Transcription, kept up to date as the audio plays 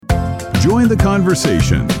Join the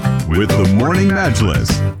conversation with the Morning Majlis,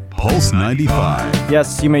 Pulse 95.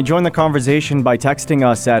 Yes, you may join the conversation by texting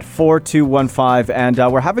us at 4215, and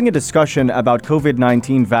we're having a discussion about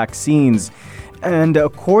COVID-19 vaccines. And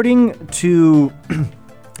according to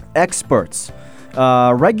experts,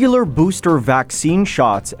 regular booster vaccine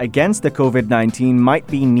shots against the COVID-19 might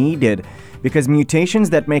be needed because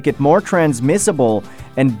mutations that make it more transmissible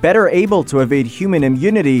and better able to evade human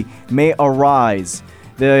immunity may arise.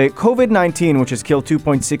 The COVID-19, which has killed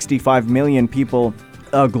 2.65 million people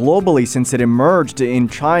globally since it emerged in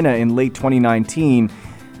China in late 2019,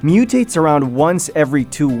 mutates around once every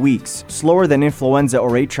 2 weeks, slower than influenza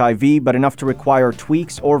or HIV, but enough to require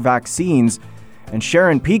tweaks or vaccines. And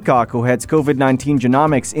Sharon Peacock, who heads COVID-19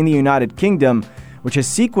 genomics in the United Kingdom, which has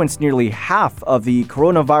sequenced nearly half of the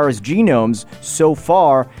coronavirus genomes so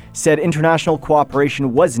far, said international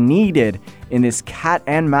cooperation was needed in this cat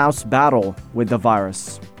and mouse battle with the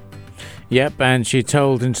virus. Yep, and she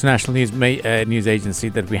told International News Agency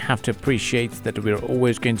that we have to appreciate that we're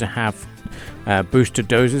always going to have booster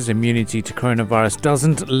doses. Immunity to coronavirus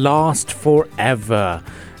doesn't last forever.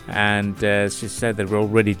 And she said that we're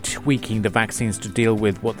already tweaking the vaccines to deal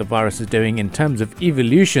with what the virus is doing in terms of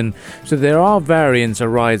evolution. So there are variants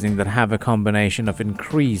arising that have a combination of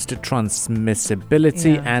increased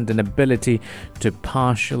transmissibility and an ability to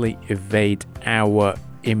partially evade our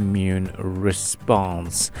immune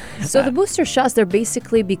response. So the booster shots, they're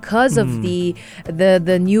basically because of the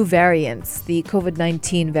new variants, the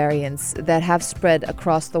COVID-19 variants that have spread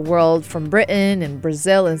across the world from Britain and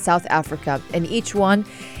Brazil and South Africa. And each one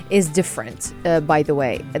is different, by the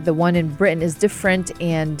way. The one in Britain is different,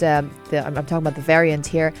 and I'm talking about the variant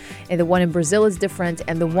here. And the one in Brazil is different,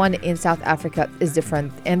 and the one in South Africa is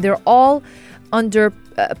different. And they're all under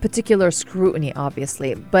particular scrutiny,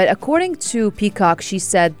 obviously. But according to Peacock, she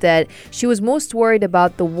said that she was most worried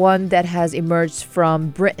about the one that has emerged from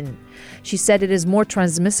Britain. She said it is more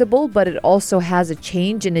transmissible, but it also has a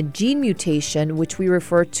change in a gene mutation, which we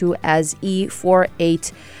refer to as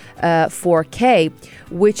E484K,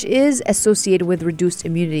 which is associated with reduced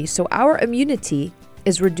immunity. So our immunity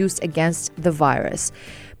is reduced against the virus.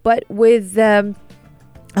 But with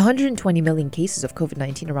 120 million cases of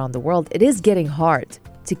COVID-19 around the world, it is getting hard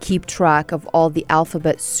to keep track of all the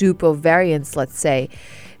alphabet soup of variants, let's say.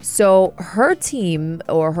 So her team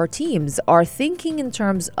or her teams are thinking in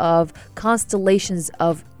terms of constellations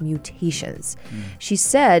of mutations. She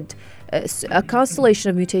said a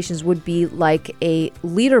constellation of mutations would be like a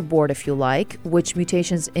leaderboard, if you like, which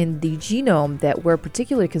mutations in the genome that we're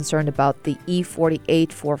particularly concerned about, the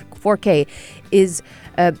E484K, is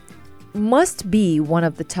must be one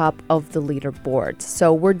of the top of the leaderboard.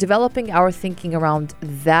 So we're developing our thinking around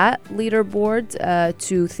that leaderboard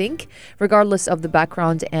to think, regardless of the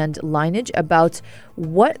background and lineage, about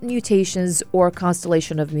what mutations or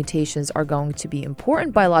constellation of mutations are going to be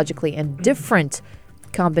important biologically and different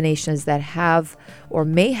combinations that have or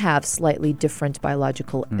may have slightly different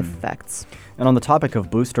biological effects. And on the topic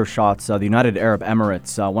of booster shots, the United Arab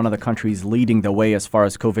Emirates, one of the countries leading the way as far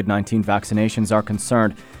as COVID-19 vaccinations are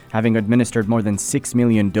concerned, having administered more than 6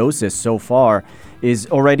 million doses so far, is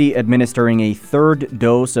already administering a third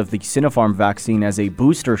dose of the Sinopharm vaccine as a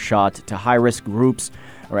booster shot to high-risk groups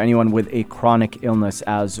or anyone with a chronic illness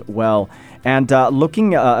as well. And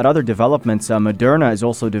looking at other developments, Moderna is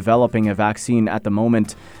also developing a vaccine at the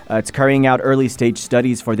moment. It's carrying out early-stage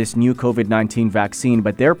studies for this new COVID-19 vaccine,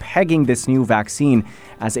 but they're pegging this new vaccine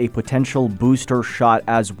as a potential booster shot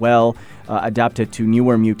as well, adapted to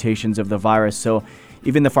newer mutations of the virus. So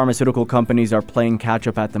even the pharmaceutical companies are playing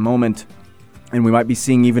catch-up at the moment, and we might be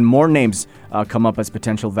seeing even more names come up as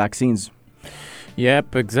potential vaccines.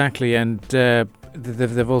 Yep, exactly. And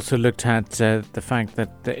they've also looked at the fact that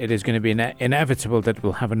it is going to be inevitable that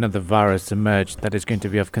we'll have another virus emerge that is going to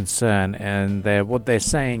be of concern. And what they're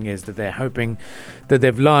saying is that they're hoping that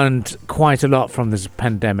they've learned quite a lot from this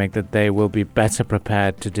pandemic, that they will be better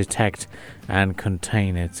prepared to detect and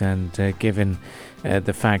contain it. And given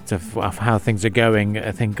the fact of how things are going,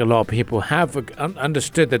 I think a lot of people have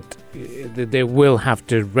understood that they will have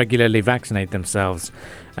to regularly vaccinate themselves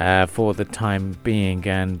for the time being.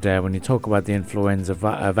 And when you talk about the influenza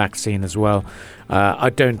vaccine as well, I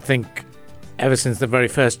don't think ever since the very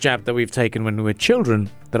first jab that we've taken when we were children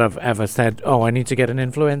that I've ever said, I need to get an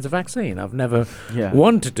influenza vaccine. I've never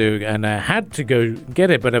wanted to, and I had to go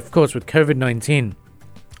get it. But of course, with COVID-19,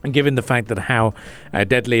 and given the fact that how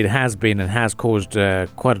deadly it has been and has caused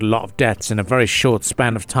quite a lot of deaths in a very short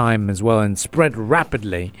span of time as well, and spread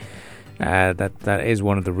rapidly, that is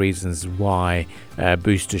one of the reasons why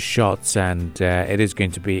booster shots, and it is going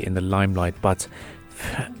to be in the limelight. But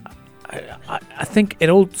I think it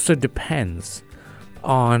also depends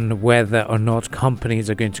on whether or not companies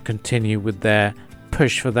are going to continue with their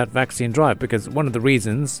push for that vaccine drive, because one of the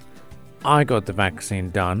reasons I got the vaccine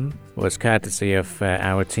done was courtesy of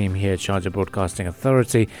our team here at Sharjah Broadcasting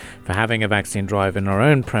Authority for having a vaccine drive in our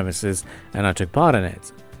own premises, and I took part in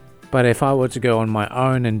it. But if I were to go on my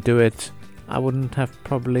own and do it, I wouldn't have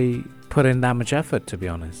probably put in that much effort, to be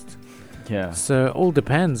honest. Yeah. So it all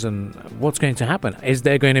depends on what's going to happen. Is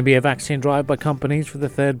there going to be a vaccine drive by companies for the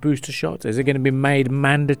third booster shot? Is it going to be made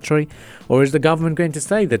mandatory? Or is the government going to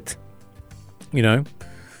say that, if you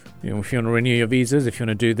want to renew your visas, if you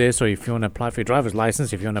want to do this, or if you want to apply for your driver's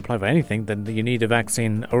license, if you want to apply for anything, then you need a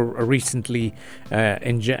vaccine or recently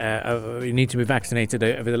you need to be vaccinated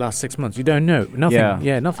over the last 6 months. You don't know. Nothing.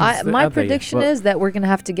 Yeah, nothing. My prediction is that we're going to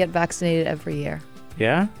have to get vaccinated every year.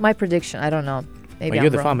 Yeah? My prediction. I don't know. Maybe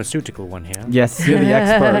you're the wrong. pharmaceutical one here. Yes, you're the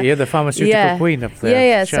expert. You're the pharmaceutical queen of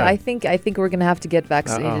the show. So I think we're going to have to get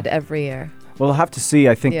vaccinated every year. We'll have to see.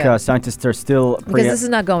 I think scientists are still... Because this is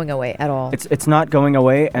not going away at all. It's not going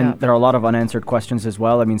away, and there are a lot of unanswered questions as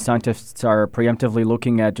well. I mean, scientists are preemptively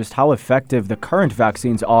looking at just how effective the current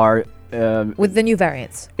vaccines are. With the new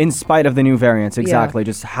variants. In spite of the new variants, exactly.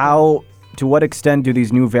 Just how... To what extent do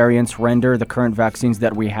these new variants render the current vaccines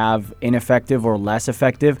that we have ineffective or less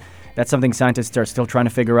effective? That's something scientists are still trying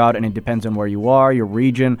to figure out, and it depends on where you are, your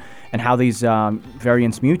region, and how these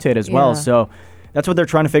variants mutate as well. So that's what they're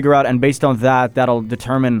trying to figure out, and based on that, that'll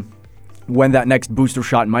determine when that next booster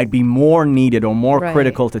shot might be more needed or more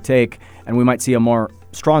critical to take, and we might see a more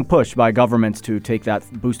strong push by governments to take that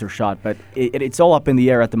booster shot. But it's all up in the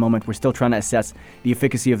air at the moment. We're still trying to assess the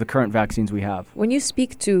efficacy of the current vaccines we have. When you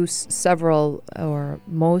speak to several or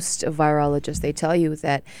most virologists, they tell you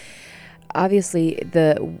that obviously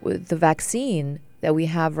the vaccine that we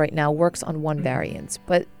have right now works on one variant,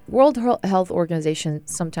 but World Health Organization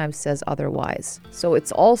sometimes says otherwise. So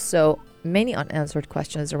it's also many unanswered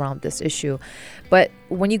questions around this issue. But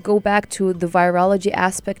when you go back to the virology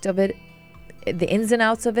aspect of it, the ins and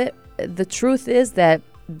outs of it, the truth is that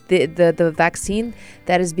the vaccine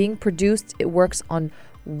that is being produced, it works on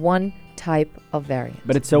one type of variant.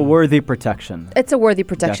 But it's a worthy protection. It's a worthy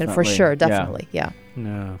protection for sure, definitely, yeah.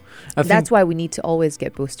 No, that's why we need to always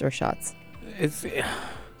get booster shots.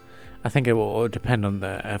 I think it will depend on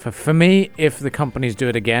for me, if the companies do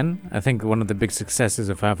it again, I think one of the big successes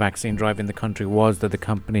of our vaccine drive in the country was that the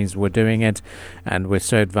companies were doing it, and we're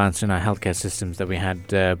so advanced in our healthcare systems that we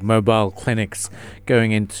had mobile clinics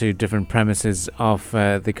going into different premises of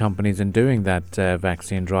the companies and doing that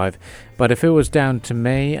vaccine drive. But if it was down to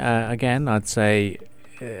me, again, I'd say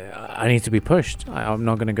I need to be pushed. I'm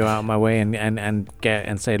not going to go out of my way and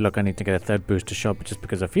say, look, I need to get a third booster shot just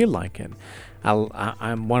because I feel like it.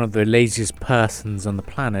 I'm one of the laziest persons on the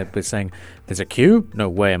planet, but saying there's a queue, no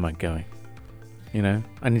way am I going.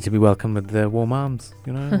 I need to be welcomed with the warm arms.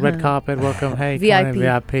 Red carpet, welcome, hey, VIP,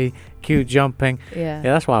 VIP, queue jumping. Yeah,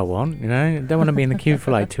 that's what I want. I don't want to be in the queue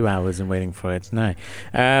for like 2 hours and waiting for it. No,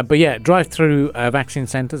 but yeah, drive-through vaccine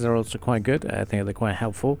centres are also quite good. I think they're quite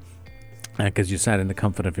helpful. Because you sat in the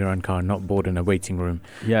comfort of your own car, not bored in a waiting room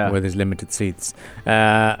where there's limited seats.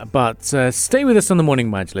 But stay with us on the Morning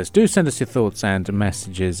Majlis. Do send us your thoughts and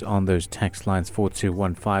messages on those text lines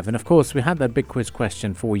 4215. And of course, we had that big quiz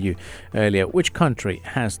question for you earlier. Which country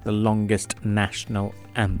has the longest national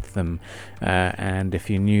anthem? And if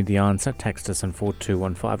you knew the answer, text us on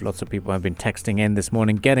 4215. Lots of people have been texting in this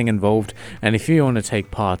morning, getting involved. And if you want to take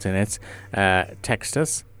part in it, text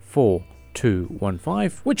us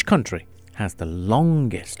 4215. Which country has the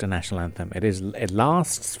longest national anthem? It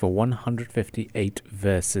lasts for 158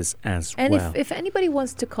 verses as well. And if anybody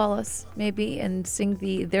wants to call us maybe and sing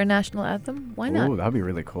their national anthem, why not? Ooh, that'd be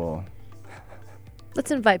really cool. Let's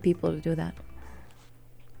invite people to do that.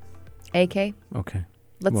 AK? Okay.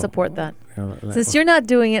 Let's support that. Since you're not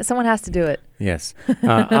doing it, someone has to do it. Yes.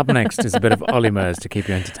 Up next is a bit of Olly Murs to keep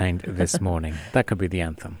you entertained this morning. That could be the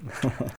anthem.